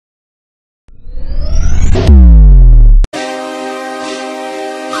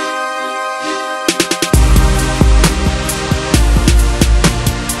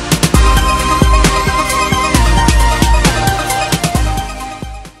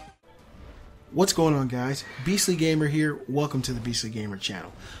What's going on, guys? Beastly Gamer here. Welcome to the Beastly Gamer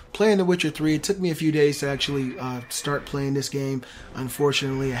channel. Playing The Witcher 3. It took me a few days to actually start playing this game.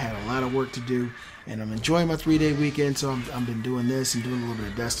 Unfortunately, I had a lot of work to do, and I'm enjoying my 3-day weekend, so I've been doing this and doing a little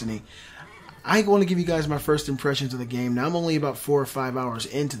bit of Destiny. I want to give you guys my first impressions of the game. Now, I'm only about 4 or 5 hours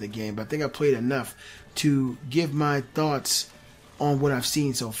into the game, but I think I played enough to give my thoughts on what I've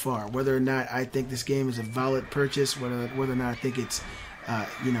seen so far. Whether or not I think this game is a valid purchase, whether or not I think it's,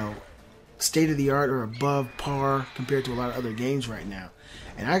 state-of-the-art or above par compared to a lot of other games right now.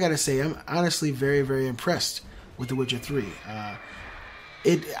 And I gotta say, I'm honestly very, very impressed with The Witcher 3.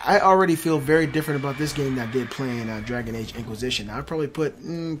 I already feel very different about this game than I did playing Dragon Age Inquisition. I probably put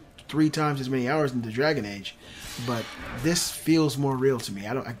 3 times as many hours into Dragon Age, but this feels more real to me.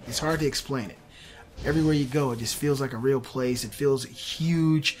 It's hard to explain it. Everywhere you go, it just feels like a real place. It feels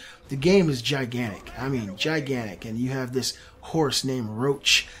huge. The game is gigantic. I mean, gigantic. And you have this horse named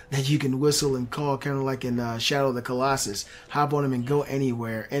Roach that you can whistle and call, kind of like in Shadow of the Colossus. Hop on him and go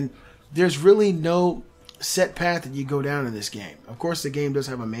anywhere. And there's really no set path that you go down in this game. Of course, the game does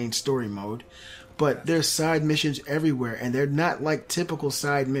have a main story mode, but there's side missions everywhere, and they're not like typical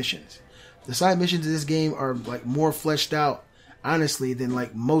side missions. The side missions in this game are like more fleshed out, honestly, than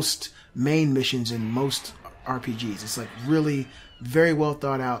like most main missions in most RPGs. It's like really very well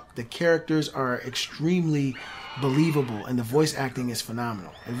thought out. The characters are extremely believable, and the voice acting is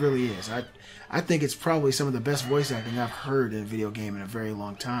phenomenal. It really is. I think it's probably some of the best voice acting I've heard in a video game in a very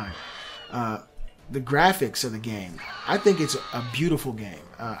long time. The graphics of the game, I think it's a beautiful game.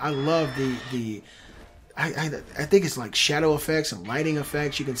 I love I think it's like shadow effects and lighting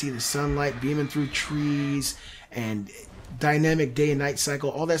effects. You can see the sunlight beaming through trees and dynamic day and night cycle.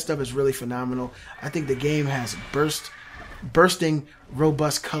 All that stuff is really phenomenal. I think the game has bursting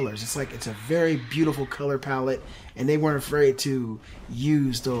robust colors. It's a very beautiful color palette, and they weren't afraid to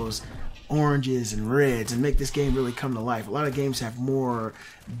use those oranges and reds and make this game really come to life. A lot of games have more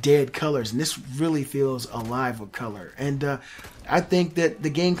dead colors, and this really feels alive with color. And I think that the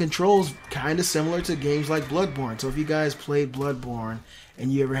game controls kind of similar to games like Bloodborne. So if you guys played Bloodborne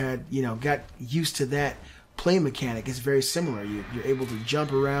and you ever had, got used to that play mechanic, is very similar. You're able to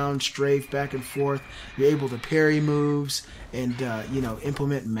jump around, strafe back and forth. You're able to parry moves and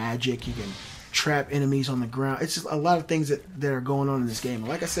implement magic. You can trap enemies on the ground. It's just a lot of things that are going on in this game.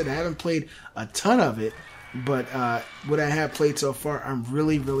 Like I said, I haven't played a ton of it, but what I have played so far, I'm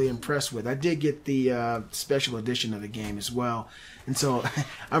really, really impressed with. I did get the special edition of the game as well, and so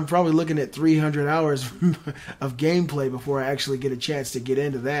I'm probably looking at 300 hours of gameplay before I actually get a chance to get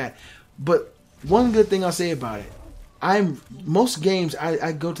into that. But one good thing I'll say about it, most games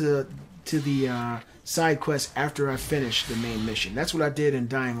I go to the side quest after I finish the main mission. That's what I did in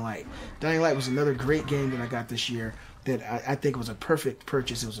Dying Light. Dying Light was another great game that I got this year that I think was a perfect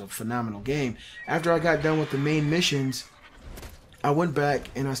purchase. It was a phenomenal game. After I got done with the main missions, I went back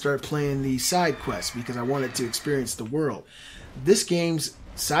and I started playing the side quests because I wanted to experience the world. This game's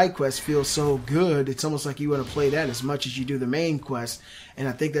side quest feels so good, it's almost like you want to play that as much as you do the main quest, and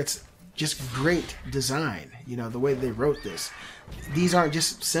I think that's just great design, the way they wrote this. These aren't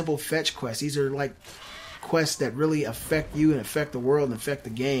just simple fetch quests. These are like quests that really affect you and affect the world and affect the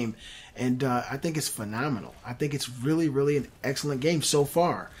game. And I think it's phenomenal. I think it's really, really an excellent game so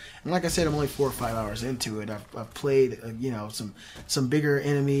far. And like I said, I'm only 4 or 5 hours into it. I've played, some bigger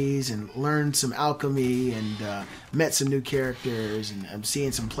enemies and learned some alchemy and met some new characters, and I'm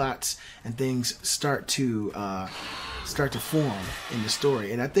seeing some plots and things start to form in the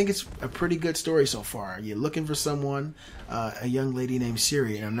story. And I think it's a pretty good story so far. You're looking for someone, a young lady named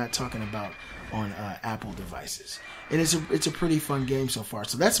Siri, and I'm not talking about on Apple devices. And it's a pretty fun game so far.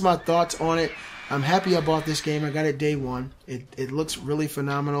 So that's my thoughts on it. I'm happy I bought this game. I got it day one. It looks really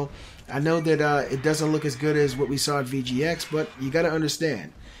phenomenal. I know that it doesn't look as good as what we saw at VGX, but you got to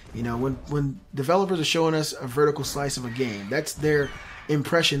understand, when developers are showing us a vertical slice of a game, that's their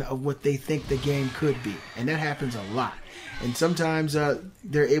impression of what they think the game could be, and that happens a lot. And sometimes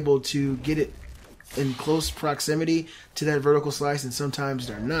they're able to get it in close proximity to that vertical slice, and sometimes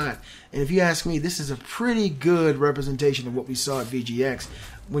they're not. And if you ask me, this is a pretty good representation of what we saw at VGX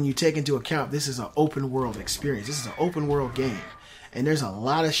when you take into account this is an open world experience. This is an open world game, and there's a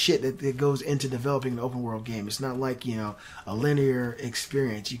lot of shit that goes into developing an open world game. It's not like a linear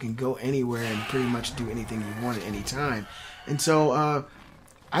experience. You can go anywhere and pretty much do anything you want at any time. And so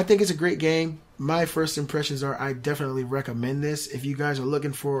I think it's a great game. My first impressions are I definitely recommend this. If you guys are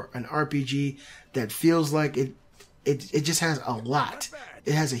looking for an RPG that feels like it just has a lot.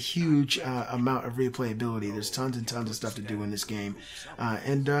 It has a huge amount of replayability. There's tons and tons of stuff to do in this game.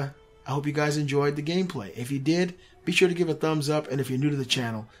 And I hope you guys enjoyed the gameplay. If you did, be sure to give a thumbs up. And if you're new to the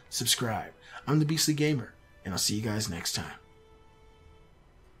channel, subscribe. I'm the Beastly Gamer, and I'll see you guys next time.